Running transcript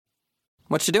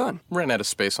What you doing? Ran out of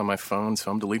space on my phone,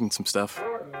 so I'm deleting some stuff.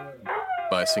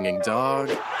 By singing dog.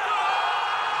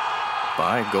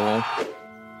 By goal.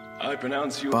 I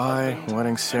pronounce you. By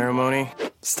wedding ceremony.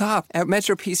 Stop. At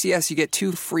Metro PCS, you get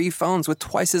 2 free phones with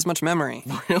twice as much memory.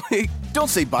 Really? Don't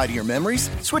say bye to your memories.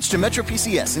 Switch to Metro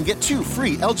PCS and get 2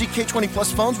 free LG K20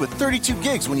 Plus phones with 32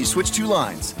 gigs when you switch 2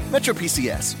 lines. Metro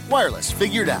PCS. Wireless.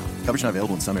 Figured out. Coverage not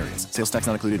available in some areas. Sales tax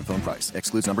not included in phone price.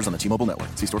 Excludes numbers on the T-Mobile network.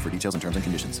 See store for details and terms and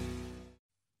conditions.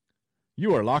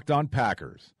 You are Locked On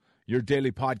Packers, your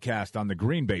daily podcast on the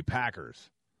Green Bay Packers.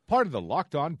 Part of the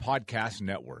Locked On Podcast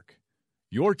Network.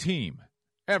 Your team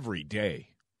every day.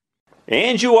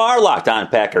 And you are Locked On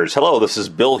Packers. Hello, this is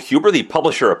Bill Huber, the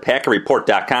publisher of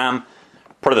PackerReport.com,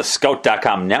 part of the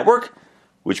Scout.com network,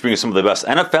 which brings some of the best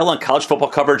NFL and college football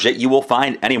coverage that you will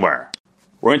find anywhere.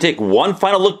 We're going to take one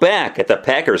final look back at the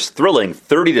Packers' thrilling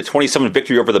 30-27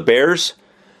 victory over the Bears.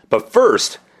 But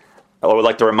first, I would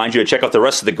like to remind you to check out the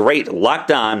rest of the great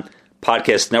Locked On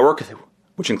Podcast Network,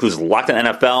 which includes Locked On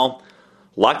NFL,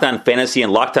 Locked On Fantasy,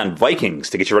 and Locked On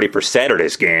Vikings to get you ready for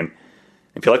Saturday's game.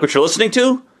 If you like what you're listening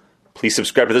to, please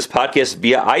subscribe to this podcast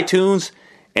via iTunes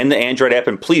and the Android app,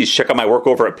 and please check out my work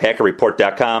over at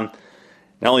PackerReport.com.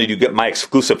 Not only do you get my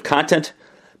exclusive content,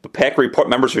 but Packer Report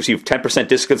members receive 10%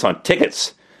 discounts on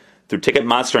tickets through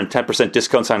Ticketmonster and 10%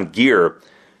 discounts on gear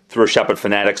through a shop at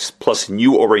Fanatics, plus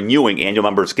new or renewing annual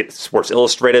members get Sports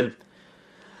Illustrated.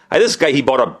 I had this guy, he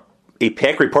bought a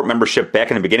Packer Report membership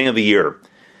back in the beginning of the year.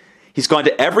 He's gone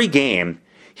to every game.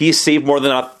 He's saved more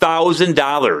than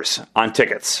 $1,000 on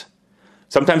tickets.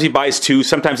 Sometimes he buys 2,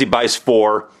 sometimes he buys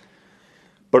 4,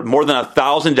 but more than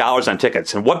 $1,000 on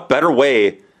tickets. And what better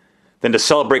way than to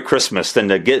celebrate Christmas than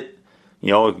to get,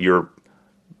 your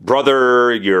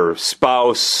brother, your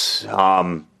spouse,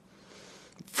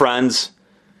 friends,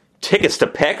 tickets to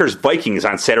Packers Vikings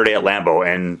on Saturday at Lambeau.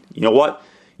 And you know what?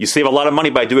 You save a lot of money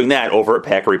by doing that over at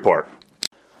Packer Report.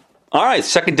 All right,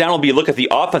 second down will be a look at the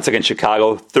offense against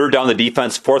Chicago. Third down, the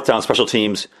defense. Fourth down, special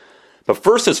teams. But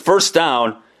first is first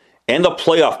down and the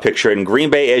playoff picture. And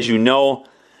Green Bay, as you know,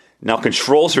 now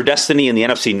controls their destiny in the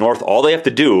NFC North. All they have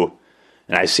to do,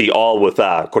 and I see all with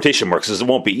quotation marks because it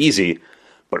won't be easy,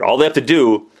 but all they have to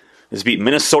do is beat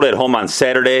Minnesota at home on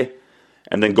Saturday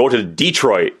and then go to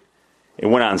Detroit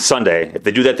and win on Sunday. If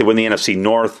they do that, they win the NFC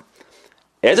North.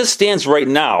 As it stands right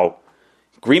now,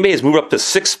 Green Bay has moved up to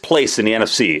 6th place in the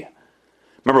NFC.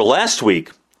 Remember, last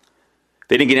week,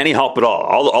 they didn't get any help at all.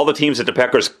 All the teams that the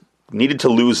Packers needed to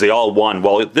lose, they all won.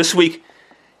 Well, this week,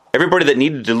 everybody that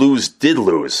needed to lose did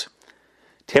lose.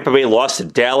 Tampa Bay lost to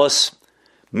Dallas.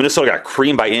 Minnesota got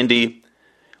creamed by Indy.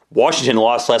 Washington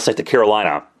lost last night to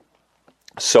Carolina.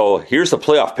 So here's the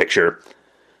playoff picture.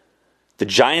 The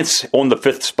Giants own the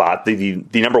 5th spot, the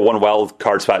number 1 wild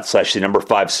card spot / the number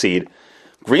 5 seed.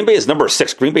 Green Bay is number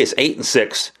 6. Green Bay is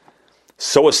 8-6.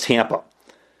 So is Tampa.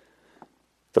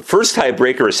 The first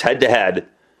tiebreaker is head-to-head.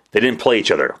 They didn't play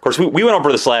each other. Of course, we went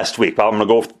over this last week, but I'm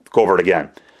going to go over it again.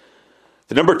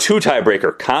 The number 2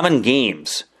 tiebreaker, common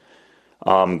games.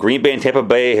 Green Bay and Tampa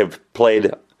Bay have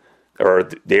played, or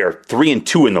they are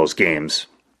 3-2 in those games.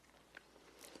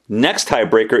 Next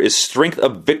tiebreaker is strength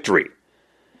of victory.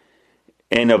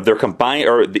 And of their combined,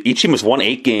 or each team has won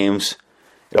 8 games.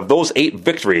 Of those 8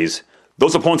 victories,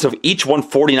 those opponents have each won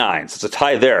 49. So it's a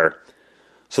tie there.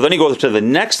 So then you go to the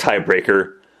next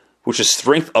tiebreaker, which is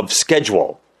strength of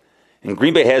schedule. And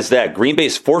Green Bay has that. Green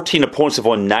Bay's 14 opponents have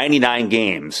won 99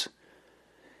 games.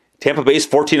 Tampa Bay's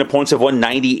 14 opponents have won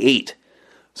 98.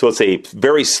 So it's a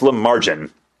very slim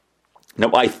margin.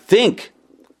 Now, I think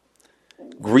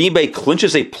Green Bay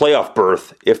clinches a playoff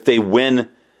berth if they win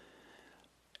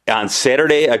on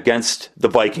Saturday against the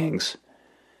Vikings.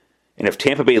 And if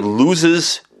Tampa Bay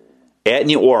loses at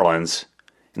New Orleans,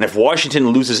 and if Washington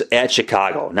loses at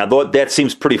Chicago. Now, though that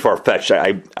seems pretty far-fetched,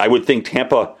 I would think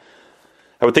Tampa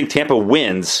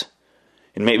wins,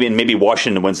 and maybe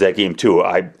Washington wins that game too.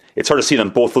 It's hard to see them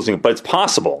both losing, but it's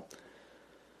possible.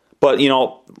 But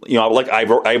like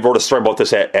I wrote a story about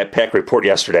this at Pack Report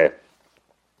yesterday.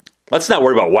 Let's not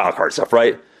worry about wild card stuff,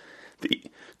 right?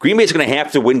 Green Bay's going to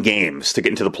have to win games to get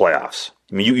into the playoffs.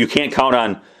 I mean, you can't count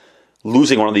on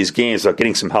losing one of these games without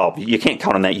getting some help. You can't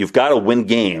count on that. You've got to win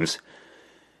games.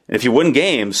 And if you win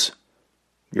games,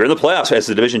 you're in the playoffs as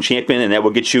the division champion, and that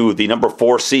will get you the number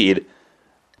 4 seed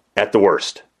at the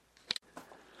worst.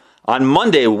 On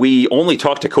Monday, we only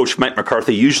talked to Coach Mike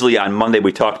McCarthy. Usually on Monday,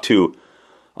 we talk to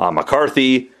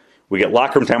McCarthy. We get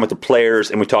locker room time with the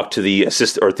players, and we talk to the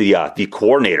the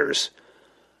coordinators.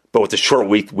 But with the short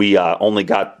week, we only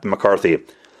got McCarthy.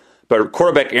 But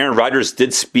quarterback Aaron Rodgers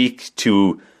did speak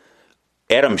to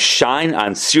Adam Shine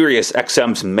on Sirius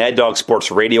XM's Mad Dog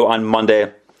Sports Radio on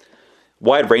Monday.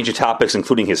 wide range of topics,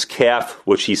 including his calf,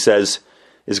 which he says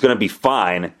is going to be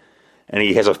fine. And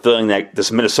he has a feeling that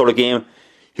this Minnesota game,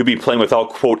 he'll be playing without,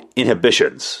 quote,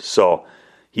 inhibitions. So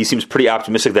he seems pretty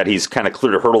optimistic that he's kind of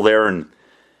cleared a hurdle there. And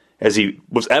as he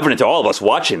was evident to all of us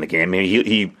watching the game, I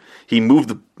mean, he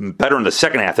moved better in the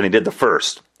second half than he did the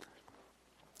first.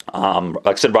 Like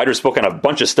I said, Ryder spoke on a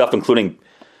bunch of stuff, including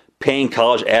paying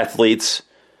college athletes,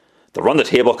 the run the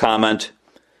table comment.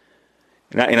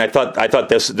 And I thought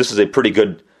this is a pretty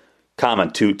good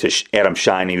comment to Adam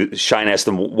Schein. Schein asked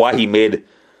him why he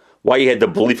had the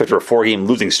belief after a 4-game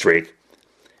losing streak.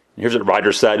 And here's what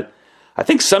Ryder said: "I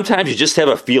think sometimes you just have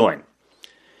a feeling.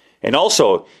 And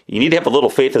also, you need to have a little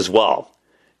faith as well.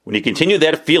 When you continue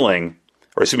that feeling,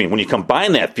 when you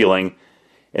combine that feeling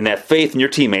and that faith in your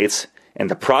teammates and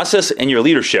the process and your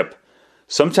leadership,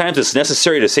 sometimes it's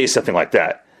necessary to say something like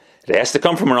that. It has to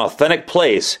come from an authentic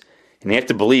place, and you have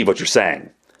to believe what you're saying."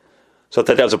 So I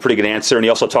thought that was a pretty good answer. And he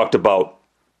also talked about,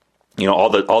 all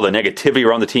the negativity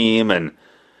around the team, and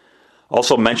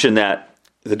also mentioned that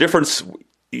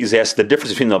he's asked the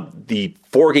difference between the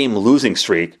 4-game losing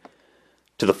streak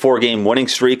to the 4-game winning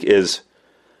streak is,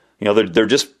 they're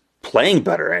just playing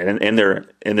better, and they're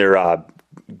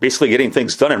basically getting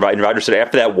things done. And Ryder said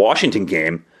after that Washington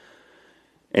game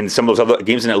and some of those other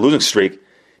games in that losing streak,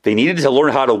 they needed to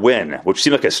learn how to win, which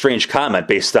seemed like a strange comment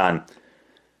based on,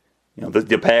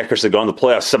 the Packers have gone to the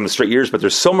playoffs 7 straight years, but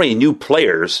there's so many new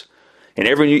players, and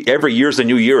every year's a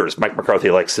new year, as Mike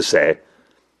McCarthy likes to say,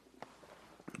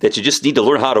 that you just need to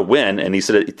learn how to win. And he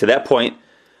said to that point,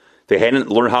 they hadn't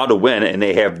learned how to win, and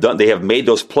they have made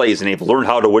those plays, and they've learned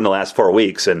how to win the last 4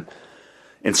 weeks. And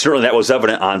certainly that was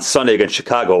evident on Sunday against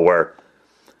Chicago, where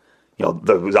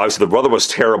obviously the weather was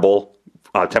terrible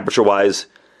temperature-wise.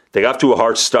 They got to a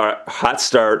hot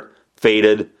start,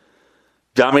 faded,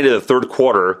 dominated the third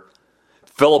quarter,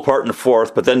 fell apart in the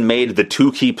fourth, but then made the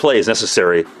 2 key plays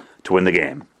necessary to win the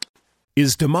game.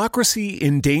 Is democracy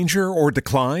in danger or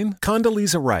decline?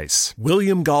 Condoleezza Rice,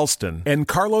 William Galston, and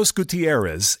Carlos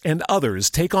Gutierrez and others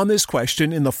take on this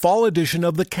question in the fall edition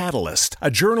of The Catalyst, a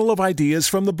journal of ideas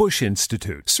from the Bush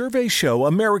Institute. Surveys show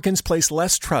Americans place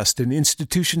less trust in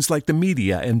institutions like the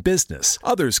media and business.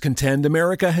 Others contend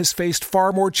America has faced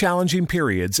far more challenging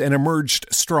periods and emerged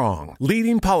strong.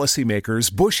 Leading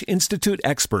policymakers, Bush Institute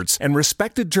experts, and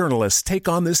respected journalists take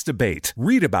on this debate.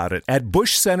 Read about it at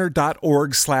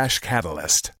bushcenter.org/catalyst.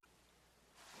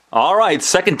 All right,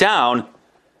 second down,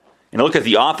 and look at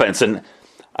the offense. And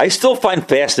I still find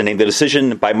fascinating the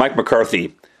decision by Mike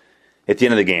McCarthy at the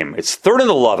end of the game. It's 3rd and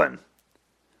 11.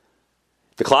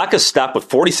 The clock is stopped with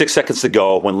 46 seconds to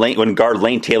go when guard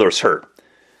Lane Taylor's hurt.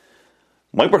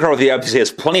 Mike McCarthy obviously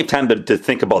has plenty of time to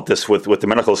think about this with the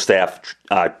medical staff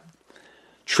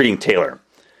treating Taylor.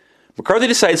 McCarthy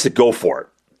decides to go for it,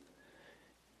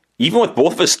 even with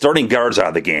both of his starting guards out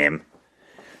of the game.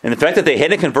 And the fact that they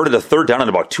hadn't converted a 3rd down in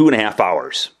about 2.5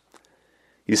 hours.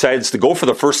 He decides to go for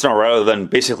the first down rather than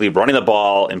basically running the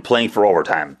ball and playing for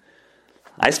overtime.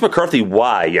 I asked McCarthy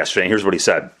why yesterday, and here's what he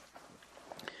said.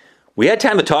 "We had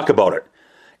time to talk about it.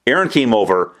 Aaron came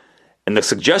over, and the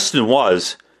suggestion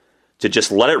was to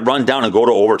just let it run down and go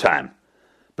to overtime.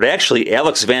 But actually,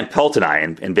 Alex Van Pelt and I,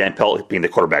 and Van Pelt being the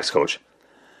quarterback's coach,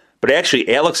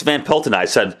 Alex Van Pelt and I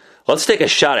said, let's take a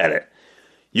shot at it.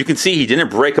 You can see he didn't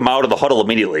break them out of the huddle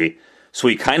immediately, so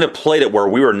he kind of played it where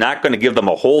we were not going to give them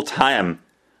a whole time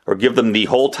or give them the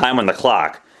whole time on the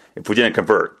clock if we didn't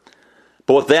convert.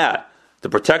 But with that, the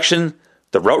protection,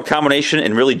 the route combination,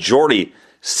 and really Jordy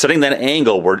setting that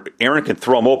angle where Aaron can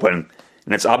throw him open,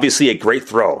 and it's obviously a great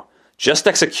throw. Just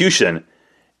execution,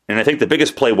 and I think the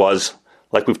biggest play was,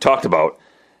 like we've talked about,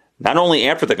 not only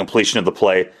after the completion of the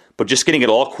play, but just getting it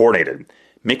all coordinated,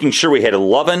 making sure we had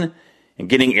 11 and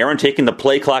getting Aaron taking the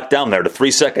play clock down there to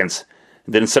 3 seconds,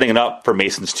 and then setting it up for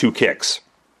Mason's 2 kicks.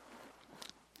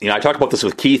 I talked about this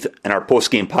with Keith in our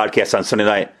post-game podcast on Sunday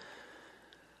night.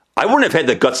 I wouldn't have had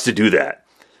the guts to do that.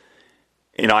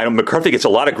 I know McCarthy gets a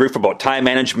lot of grief about time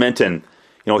management, and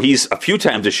he's a few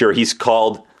times this year he's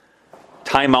called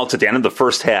timeouts at the end of the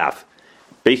first half,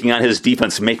 banking on his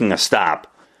defense making a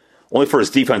stop, only for his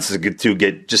defense to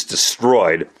get just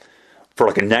destroyed for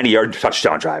like a 90-yard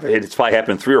touchdown drive. It's probably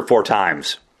happened 3 or 4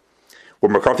 times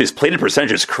where McCarthy's played the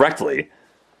percentages correctly,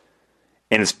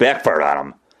 and it's backfired on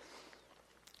him.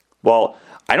 Well,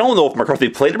 I don't know if McCarthy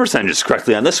played the percentages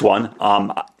correctly on this one.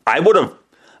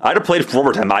 I'd have played for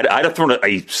overtime. I'd have thrown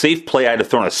a safe play. I'd have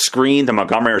thrown a screen to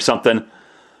Montgomery or something,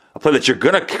 a play that you're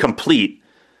going to complete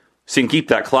so you can keep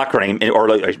that clock running,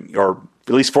 or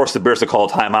at least force the Bears to call a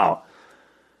timeout.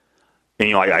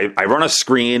 And I run a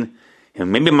screen,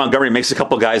 and maybe Montgomery makes a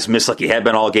couple guys miss like he had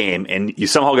been all game, and you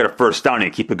somehow get a first down and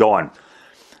you keep it going.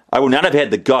 I would not have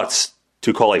had the guts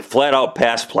to call a flat-out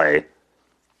pass play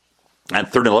on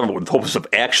 3rd and 11 with hopes of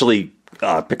actually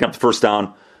picking up the first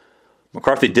down.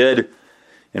 McCarthy did,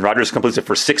 and Rodgers completes it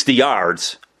for 60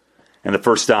 yards and the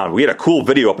first down. We had a cool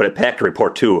video up at Packer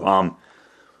Report, too.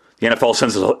 The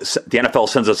NFL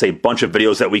sends us a bunch of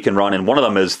videos that we can run, and one of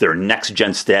them is their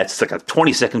next-gen stats. It's like a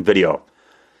 20-second video,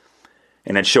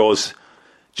 and it shows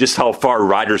just how far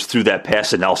Rodgers threw that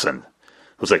pass to Nelson.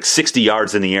 It was like 60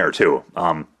 yards in the air, too.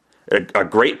 A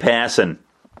great pass, and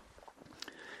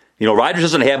Rodgers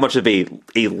doesn't have much of a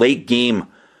late-game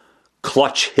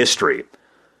clutch history.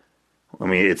 I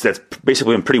mean, that's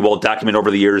basically been pretty well documented over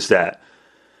the years that,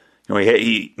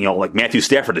 he like Matthew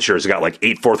Stafford this year has got like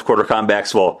 8 fourth-quarter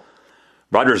comebacks. Well,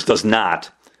 Rodgers does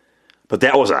not, but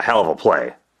that was a hell of a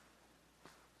play.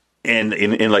 And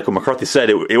like what McCarthy said,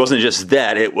 it wasn't just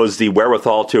that. It was the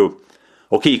wherewithal to,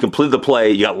 okay, you completed the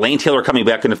play. You got Lane Taylor coming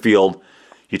back in the field.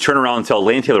 You turn around and tell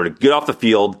Lane Taylor to get off the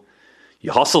field.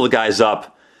 You hustle the guys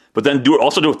up, but then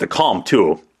also do it with the calm,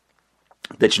 too,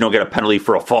 that you don't get a penalty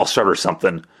for a false start or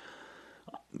something.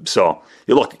 So,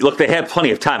 look, they had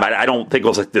plenty of time. I don't think it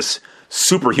was like this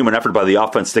superhuman effort by the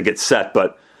offense to get set,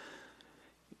 but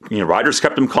Rodgers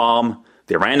kept him calm.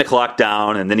 They ran the clock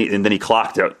down, and then he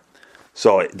clocked it.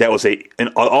 So that was an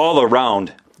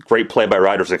all-around great play by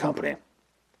Rodgers and company.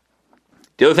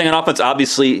 The other thing on offense,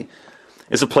 obviously,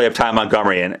 is the play of Ty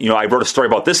Montgomery. And, I wrote a story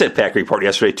about this at Packer Report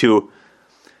yesterday, too.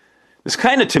 This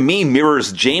kind of, to me,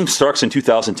 mirrors James Starks in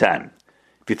 2010.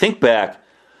 If you think back,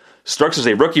 Starks is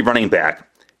a rookie running back,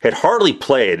 had hardly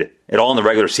played at all in the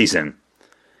regular season.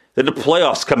 Then the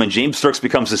playoffs come and James Starks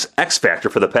becomes this X factor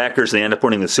for the Packers, and they end up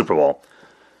winning the Super Bowl.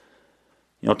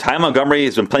 Ty Montgomery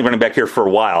has been playing running back here for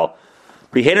a while,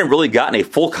 but he hadn't really gotten a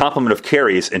full complement of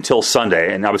carries until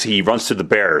Sunday, and obviously he runs to the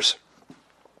Bears.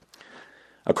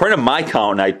 According to my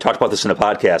count, and I talked about this in the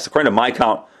podcast, according to my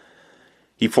count,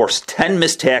 he forced 10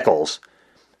 missed tackles.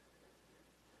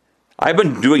 I've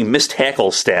been doing missed tackle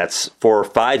stats for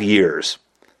 5 years.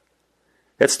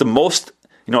 That's the most,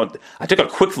 I took a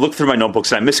quick look through my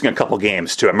notebooks, and I'm missing a couple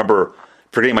games, too. I remember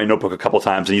forgetting my notebook a couple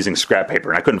times and using scrap paper,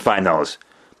 and I couldn't find those.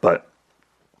 But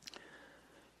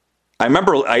I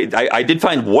remember I did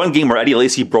find one game where Eddie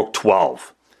Lacy broke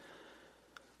 12.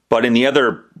 But in the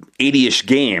other 80-ish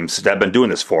games that I've been doing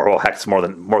this for, it's more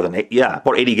than 8,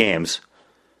 about 80 games,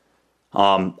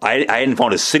 I hadn't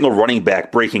found a single running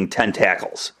back breaking 10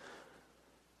 tackles.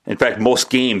 In fact, most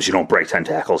games you don't break 10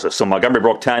 tackles. So Montgomery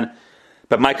broke 10,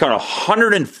 but my count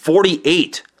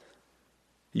 148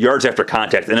 yards after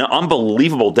contact. An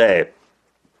unbelievable day.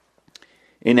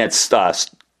 In that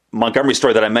Montgomery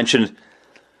story that I mentioned,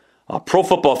 Pro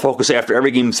Football Focus after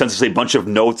every game sends us a bunch of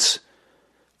notes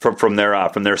from their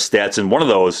stats, and one of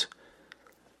those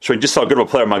showing just how good of a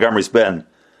player Montgomery's been.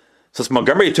 Since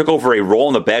Montgomery took over a role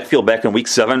in the backfield back in Week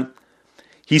 7,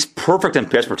 he's perfect in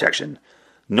pass protection.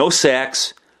 No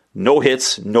sacks, no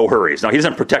hits, no hurries. Now, he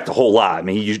doesn't protect a whole lot. I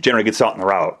mean, he generally gets out in the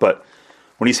route, but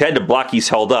when he's had to block, he's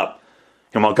held up.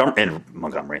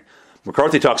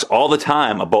 McCarthy talks all the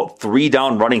time about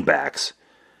 3-down running backs,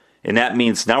 and that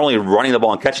means not only running the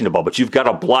ball and catching the ball, but you've got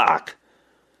to block.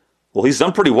 Well, he's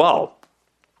done pretty well.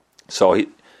 So it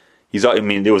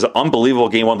was an unbelievable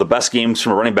game, one of the best games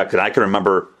from a running back that I can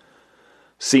remember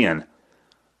seeing.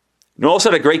 Also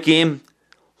had a great game,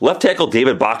 left tackle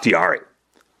David Bakhtiari.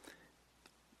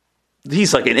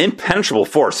 He's like an impenetrable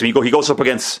force. I mean, he goes up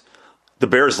against the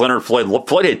Bears' Leonard Floyd.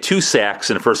 Floyd had 2 sacks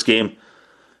in the first game.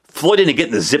 Floyd didn't get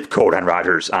in the zip code on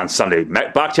Rodgers on Sunday.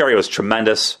 Bakhtiari was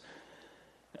tremendous.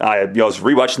 I was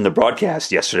rewatching the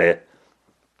broadcast yesterday.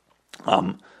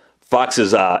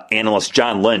 Fox's analyst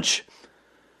John Lynch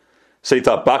said he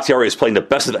thought Bakhtiari was playing the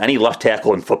best of any left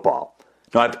tackle in football.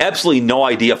 Now, I have absolutely no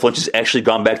idea if Lynch has actually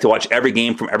gone back to watch every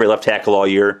game from every left tackle all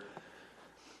year.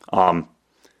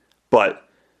 But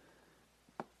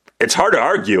it's hard to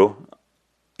argue.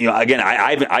 Again,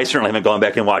 I certainly haven't gone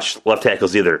back and watched left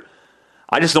tackles either.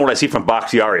 I just know what I see from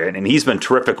Bakhtiari, and he's been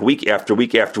terrific week after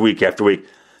week after week after week.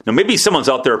 Now, maybe someone's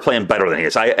out there playing better than he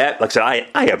is. Like I said,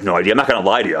 I have no idea. I'm not going to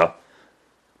lie to you.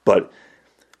 But,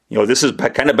 this has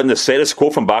kind of been the status quo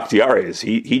from Bakhtiari. Is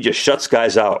he just shuts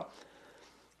guys out.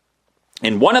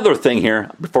 And one other thing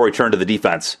here, before we turn to the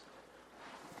defense.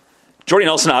 Jordy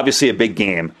Nelson, obviously a big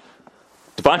game.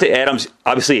 Devontae Adams,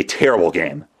 obviously a terrible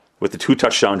game with the 2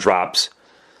 touchdown drops.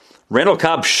 Randall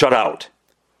Cobb shut out.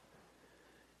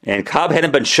 And Cobb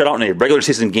hadn't been shut out in a regular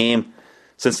season game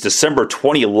since December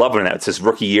 2011. That's his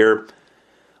rookie year.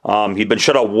 He'd been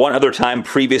shut out one other time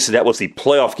previous to that was the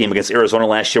playoff game against Arizona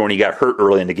last year when he got hurt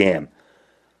early in the game.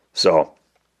 But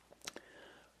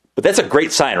that's a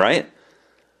great sign, right?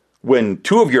 When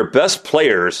 2 of your best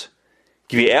players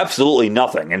give you absolutely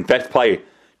nothing. In fact, probably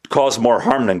cause more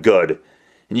harm than good.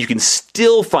 And you can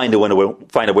still find a way to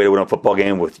win a football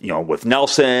game with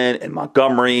Nelson and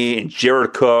Montgomery and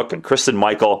Jared Cook and Christine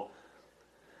Michael.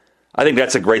 I think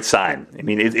that's a great sign. I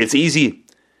mean, it's easy,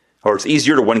 or it's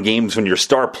easier to win games when your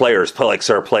star players play like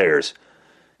star players.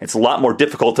 It's a lot more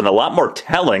difficult and a lot more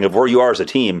telling of where you are as a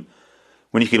team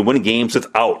when you can win games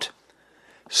without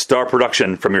star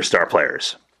production from your star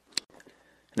players.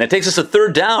 And that takes us to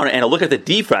third down and a look at the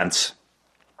defense.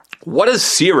 What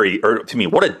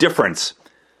a difference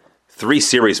 3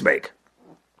 series make.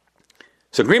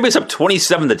 So Green Bay's up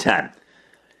 27-10.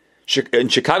 In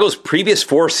Chicago's previous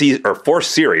 4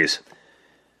 series,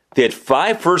 they had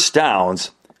 5 first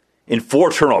downs and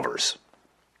 4 turnovers.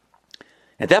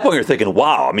 At that point, you're thinking,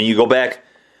 wow. I mean, you go back,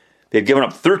 they'd given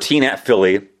up 13 at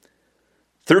Philly,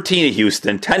 13 at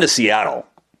Houston, 10 to Seattle. All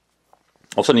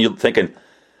of a sudden, you're thinking,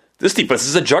 this defense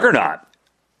is a juggernaut.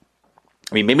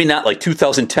 I mean, maybe not like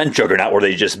 2010 juggernaut where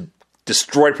they just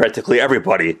destroyed practically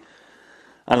everybody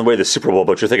on the way to the Super Bowl,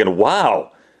 but you're thinking,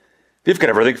 wow, they've got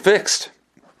everything fixed.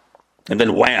 And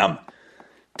then wham,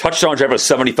 touchdown drive of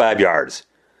 75 yards,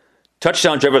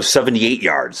 touchdown drive of 78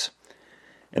 yards.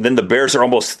 And then the Bears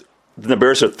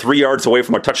are 3 yards away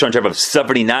from a touchdown drive of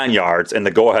 79 yards and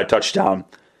the go-ahead touchdown.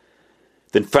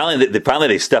 Then finally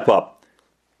they step up.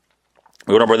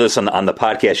 We went over this on the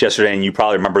podcast yesterday, and you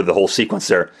probably remember the whole sequence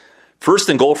there. First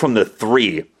and goal from the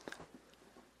 3.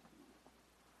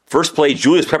 First play,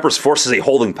 Julius Peppers forces a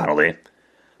holding penalty.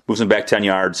 Moves him back 10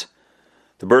 yards.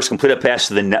 The Bears complete a pass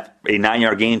to a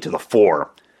 9-yard gain to the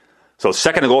 4. So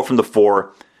second and goal from the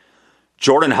 4.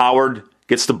 Jordan Howard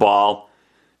gets the ball.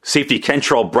 Safety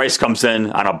Kentrell Bryce comes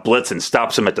in on a blitz and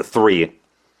stops him at the 3.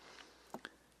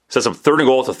 Sets up third and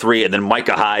goal at the 3, and then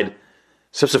Micah Hyde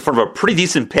steps in front of a pretty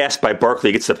decent pass by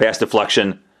Barkley, gets the pass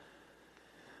deflection.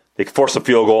 They force a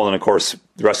field goal, and of course,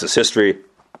 the rest is history.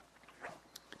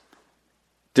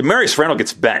 Demarius Randall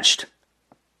gets benched.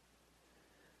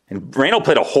 And Randall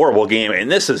played a horrible game,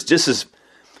 and this is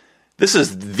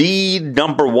the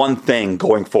number one thing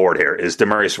going forward here is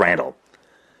Demarius Randall.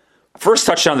 First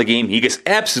touchdown of the game, he gets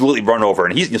absolutely run over,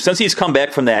 and since he's come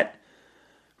back from that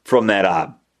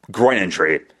groin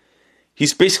injury,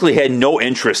 he's basically had no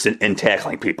interest in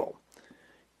tackling people.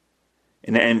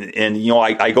 And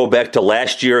I go back to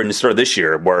last year and the start of this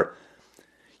year where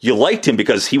you liked him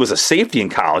because he was a safety in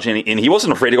college, and he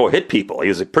wasn't afraid to go hit people. He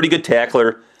was a pretty good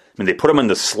tackler. I mean, they put him in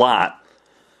the slot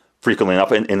frequently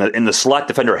enough, and the slot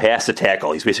defender has to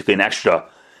tackle. He's basically an extra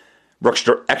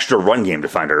run game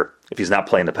defender if he's not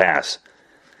playing the pass.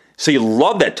 So you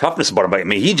love that toughness about him. I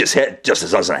mean, he just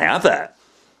doesn't have that.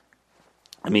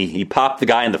 I mean, he popped the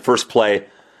guy in the first play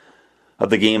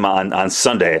of the game on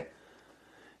Sunday.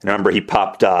 And remember, he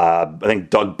popped, I think,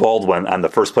 Doug Baldwin on the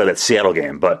first play of that Seattle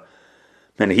game. But,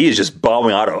 man, he is just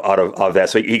bowing out of that.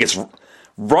 So he gets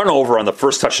run over on the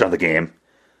first touchdown of the game.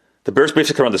 The Bears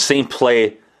basically run the same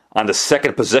play on the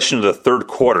second possession of the third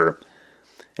quarter.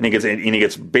 And he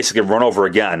gets basically run over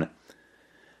again.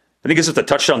 Then he gets the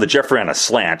touchdown to Jeffrey on a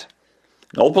slant.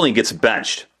 And ultimately gets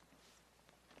benched.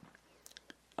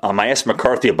 I asked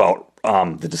McCarthy about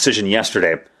the decision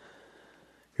yesterday.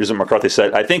 Here's what McCarthy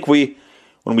said. I think when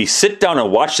we sit down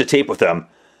and watch the tape with them,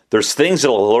 there's things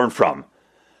that we'll learn from.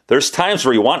 There's times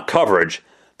where you want coverage.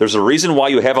 There's a reason why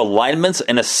you have alignments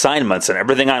and assignments and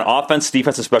everything on offense,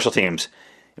 defense, and special teams.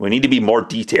 We need to be more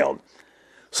detailed.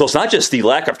 So it's not just the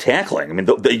lack of tackling. I mean,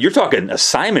 you're talking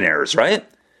assignment errors, right?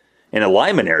 And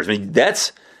alignment errors. I mean,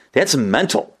 that's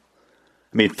mental.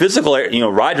 I mean, physical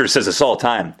error, Rodgers says this all the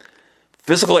time.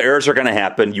 Physical errors are going to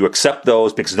happen. You accept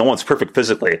those because no one's perfect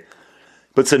physically.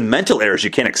 But it's the mental errors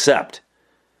you can't accept.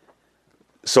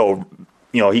 So,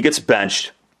 he gets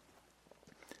benched.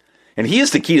 And he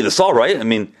is the key to this all, right? I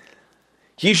mean,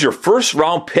 he's your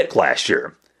first-round pick last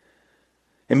year.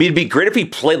 I mean, it'd be great if he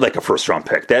played like a first-round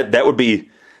pick. That would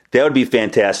be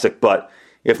fantastic. But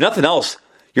if nothing else,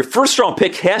 your first-round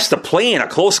pick has to play in a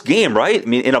close game, right? I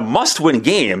mean, in a must-win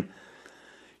game,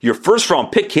 your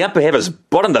first-round pick can't have his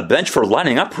butt on the bench for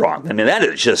lining up wrong. I mean,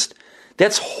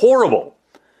 that's horrible.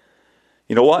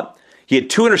 You know what? He had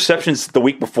 2 interceptions the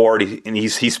week before, and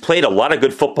he's played a lot of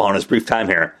good football in his brief time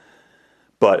here.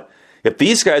 But if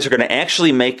these guys are going to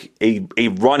actually make a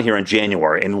run here in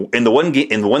January and win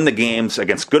the games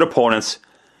against good opponents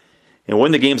and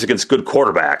win the games against good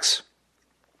quarterbacks,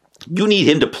 you need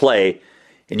him to play,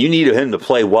 and you need him to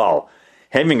play well.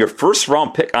 Having your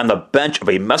first-round pick on the bench of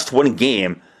a must-win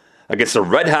game against a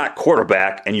red-hot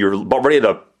quarterback, and you're about ready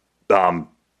to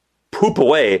poop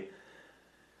away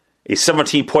a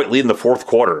 17-point lead in the fourth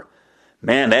quarter.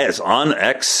 Man, that is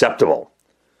unacceptable.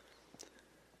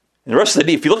 And the rest of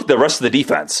if you look at the rest of the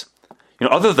defense,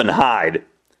 other than Hyde,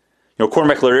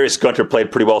 cornerback Ladarius Gunter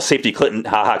played pretty well. Safety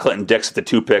Clinton Dix at the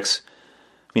 2 picks.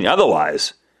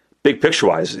 Otherwise, big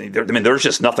picture-wise, there's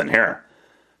just nothing here.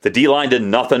 The D-line did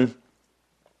nothing.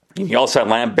 You also had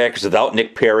linebackers without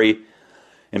Nick Perry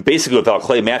and basically without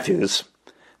Clay Matthews.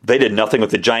 They did nothing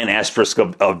with the giant asterisk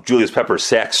of Julius Pepper's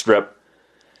sack strip.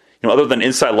 Other than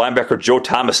inside linebacker Joe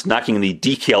Thomas knocking the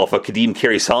decal off of Kadeem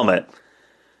Carey's helmet,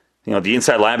 the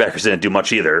inside linebackers didn't do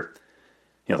much either.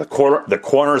 The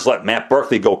corners let Matt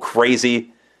Barkley go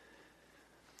crazy.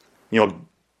 Quentin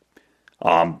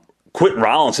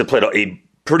Rollins had played a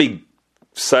pretty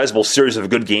sizable series of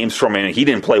good games for him, and he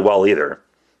didn't play well either.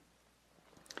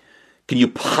 Can you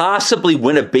possibly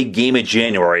win a big game in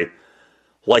January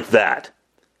like that?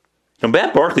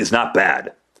 Matt Barkley's not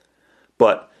bad,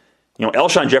 but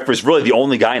Alshon Jeffrey is really the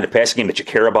only guy in the passing game that you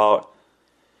care about.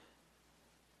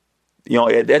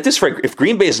 At this rate, if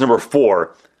Green Bay is number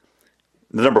 4,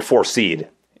 the number 4 seed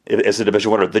as the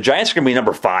division winner, the Giants are going to be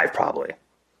number 5 probably.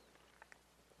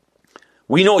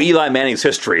 We know Eli Manning's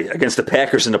history against the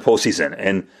Packers in the postseason,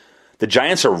 and the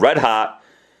Giants are red hot.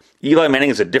 Eli Manning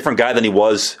is a different guy than he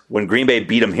was when Green Bay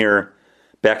beat him here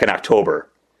back in October.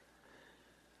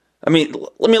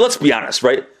 Let's be honest,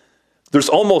 right? There's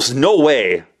almost no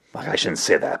way, I shouldn't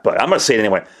say that, but I'm going to say it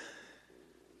anyway.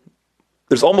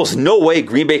 There's almost no way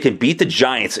Green Bay can beat the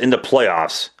Giants in the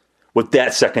playoffs with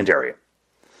that secondary.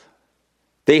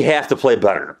 They have to play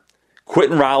better.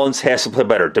 Quentin Rollins has to play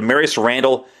better. Demarius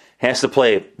Randall has to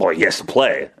play, he has to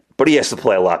play, but he has to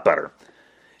play a lot better.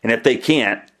 And if they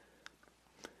can't,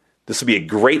 this will be a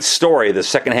great story, the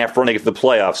second half running into the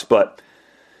playoffs, but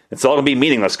it's all going to be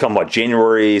meaningless come,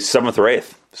 January 7th or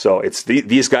 8th. So it's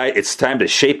these guys, it's time to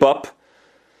shape up,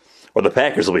 or the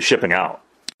Packers will be shipping out.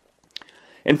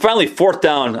 And finally, 4th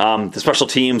down, the special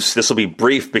teams, this will be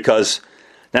brief because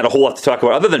not a whole lot to talk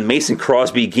about, other than Mason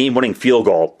Crosby game-winning field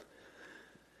goal.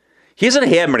 He hasn't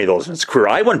had many of those in his career.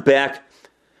 I went back,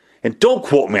 and don't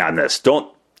quote me on this.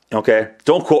 Don't quote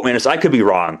me on this. I could be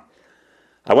wrong.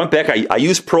 I went back, I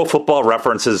used Pro Football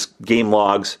Reference's game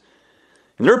logs,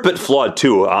 and they're a bit flawed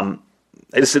too.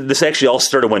 This actually all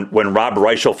started when Rob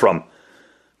Reichel from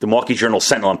the Milwaukee Journal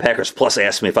Sentinel and Packers Plus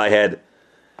asked me if I had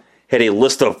a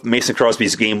list of Mason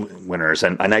Crosby's game winners,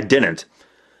 and I didn't.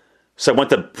 So I went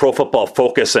to Pro Football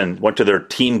Focus and went to their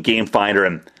team game finder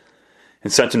and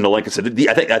sent him the link and said,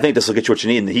 I think this will get you what you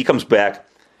need. And he comes back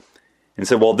and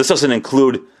said, well, this doesn't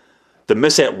include the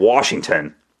miss at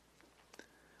Washington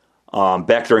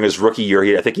back during his rookie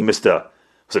year. I think he missed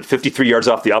 53 yards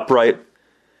off the upright.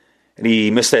 And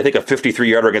he missed, I think, a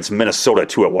 53-yarder against Minnesota,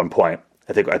 too, at one point.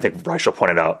 I think Reichel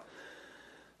pointed out.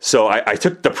 So I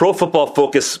took the Pro Football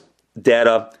Focus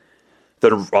data,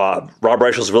 Rob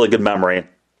Reichel's really good memory.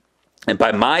 And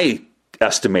by my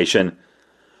estimation,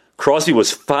 Crosby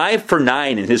was 5 for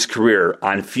 9 in his career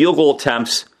on field goal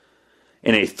attempts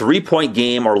in a 3-point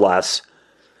game or less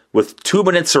with 2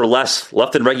 minutes or less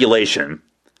left in regulation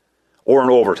or in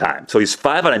overtime. So he's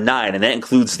 5 out of 9, and that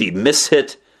includes the miss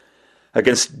hit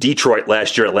against Detroit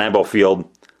last year at Lambeau Field.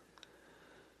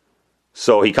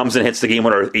 So he comes in and hits the game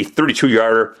winner, a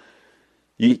 32-yarder.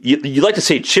 You like to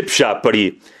say chip shot, but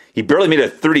he barely made a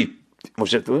 30.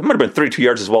 It might have been 32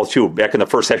 yards as well too. Back in the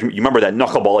first half, you remember that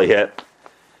knuckleball he hit,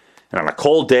 and on a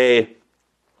cold day,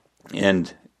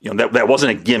 and that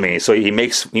wasn't a gimme. So he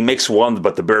makes one,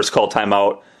 but the Bears call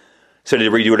timeout, so they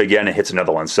redo it again and hits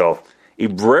another one. So a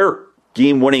rare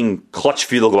game-winning clutch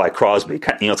field goal by Crosby.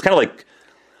 It's kind of like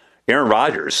Aaron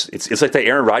Rodgers. It's like the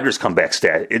Aaron Rodgers comeback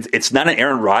stat. It's not an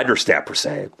Aaron Rodgers stat per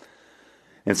se.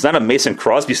 It's not a Mason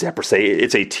Crosby stat per se.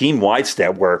 It's a team-wide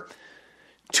stat where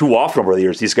too often over the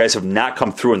years, these guys have not come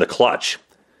through in the clutch.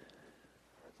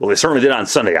 Well, they certainly did on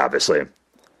Sunday, obviously.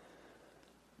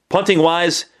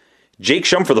 Punting-wise, Jake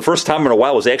Shum, for the first time in a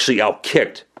while, was actually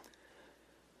out-kicked.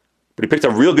 But he picked a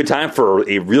real good time for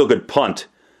a real good punt.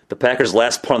 The Packers'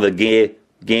 last punt of the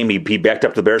game, he backed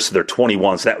up the Bears to their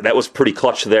 21, so that was pretty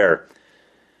clutch there.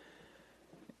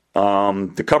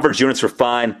 The coverage units were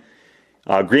fine.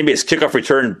 Green Bay's kickoff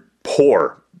return,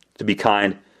 poor, to be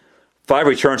kind. 5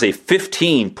 returns, a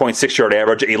 15.6-yard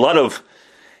average. A lot of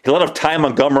Ty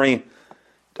Montgomery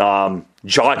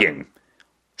jogging,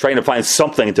 trying to find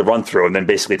something to run through, and then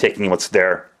basically taking what's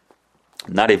there.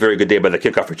 Not a very good day by the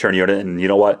kickoff return unit, and you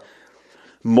know what?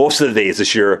 Most of the days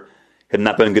this year have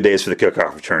not been good days for the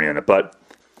kickoff return unit. But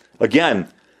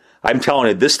again, I'm telling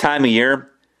you, this time of year,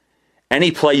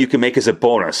 any play you can make is a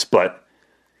bonus. But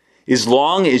as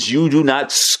long as you do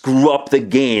not screw up the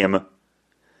game,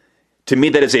 to me,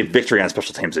 that is a victory on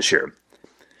special teams this year.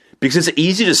 Because it's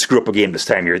easy to screw up a game this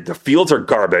time of year. The fields are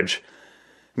garbage.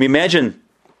 I mean, imagine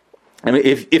I mean,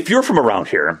 if you're from around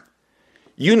here,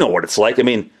 you know what it's like. I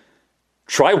mean,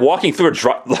 try walking through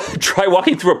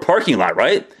a parking lot,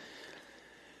 right?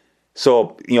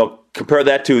 So, compare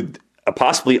that to a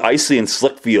possibly icy and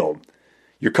slick field.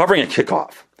 You're covering a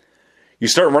kickoff. You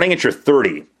start running at your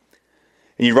 30, and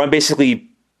you run basically,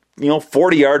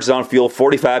 40 yards downfield,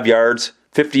 45 yards,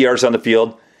 50 yards on the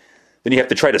field. Then you have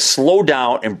to try to slow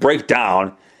down and break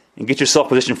down and get yourself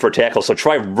positioned for a tackle. So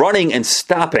try running and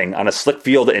stopping on a slick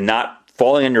field and not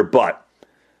falling on your butt.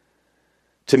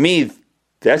 To me,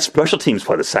 that's special teams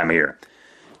play this time of year.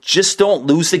 Just don't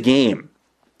lose the game.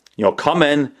 Come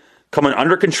in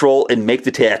under control and make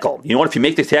the tackle. You know what? If you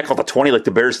make the tackle at the 20 like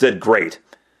the Bears did, great.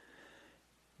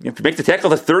 If you make the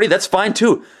tackle at the 30, that's fine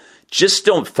too. Just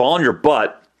don't fall on your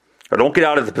butt or don't get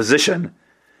out of the position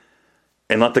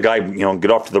and let the guy, get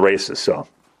off to the races. So,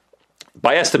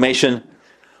 by estimation,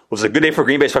 was it a good day for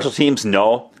Green Bay special teams?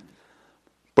 No,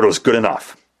 but it was good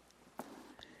enough.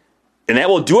 And that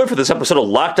will do it for this episode of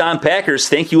Locked On Packers.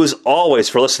 Thank you as always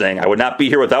for listening. I would not be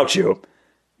here without you.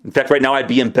 In fact, right now I'd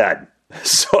be in bed.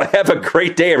 So have a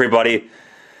great day, everybody.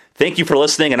 Thank you for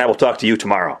listening, and I will talk to you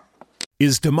tomorrow.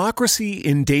 Is democracy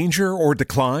in danger or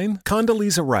decline?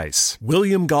 Condoleezza Rice,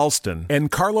 William Galston,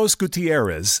 and Carlos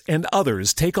Gutierrez and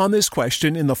others take on this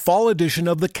question in the fall edition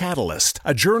of The Catalyst,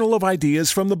 a journal of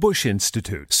ideas from the Bush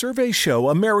Institute. Surveys show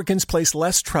Americans place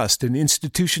less trust in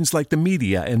institutions like the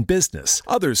media and business.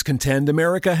 Others contend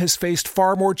America has faced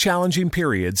far more challenging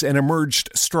periods and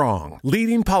emerged strong.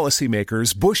 Leading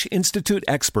policymakers, Bush Institute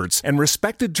experts, and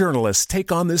respected journalists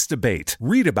take on this debate.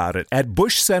 Read about it at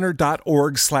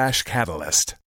bushcenter.org/catalyst.